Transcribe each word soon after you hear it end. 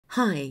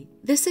Hi,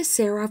 this is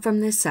Sarah from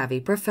the Savvy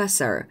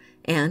Professor,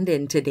 and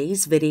in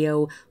today's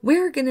video,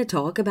 we're going to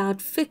talk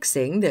about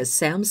fixing the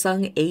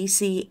Samsung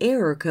AC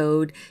error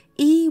code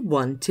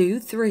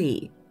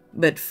E123.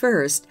 But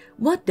first,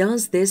 what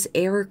does this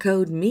error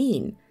code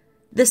mean?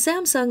 The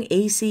Samsung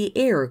AC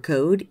error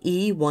code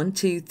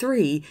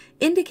E123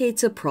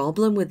 indicates a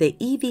problem with the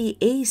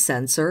EVA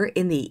sensor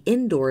in the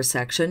indoor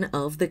section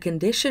of the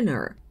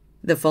conditioner.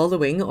 The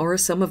following are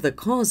some of the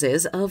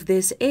causes of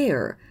this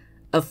error.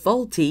 A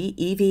faulty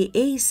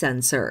EVA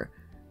sensor.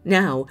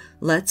 Now,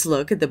 let's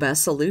look at the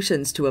best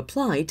solutions to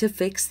apply to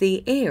fix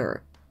the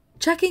error.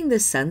 Checking the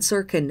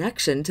sensor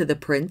connection to the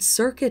print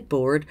circuit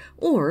board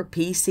or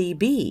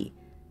PCB.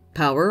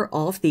 Power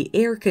off the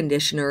air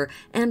conditioner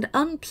and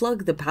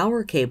unplug the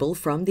power cable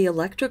from the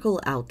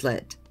electrical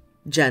outlet.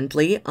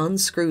 Gently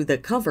unscrew the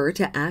cover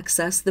to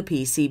access the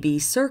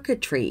PCB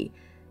circuitry.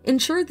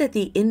 Ensure that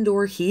the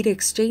indoor heat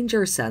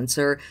exchanger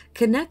sensor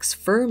connects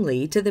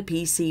firmly to the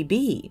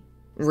PCB.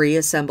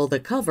 Reassemble the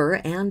cover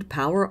and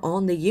power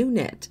on the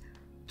unit.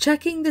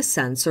 Checking the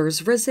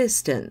sensor's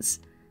resistance.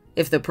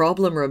 If the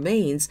problem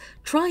remains,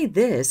 try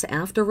this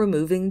after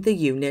removing the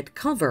unit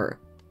cover.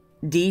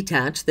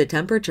 Detach the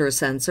temperature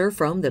sensor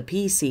from the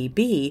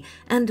PCB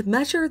and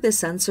measure the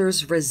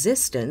sensor's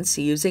resistance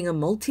using a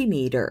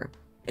multimeter.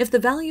 If the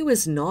value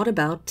is not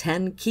about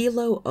 10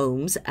 kilo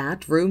ohms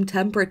at room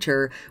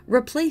temperature,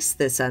 replace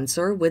the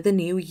sensor with a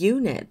new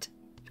unit.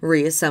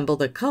 Reassemble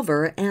the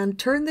cover and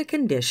turn the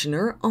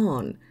conditioner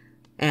on.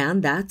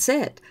 And that's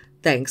it.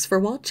 Thanks for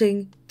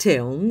watching.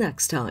 Till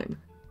next time.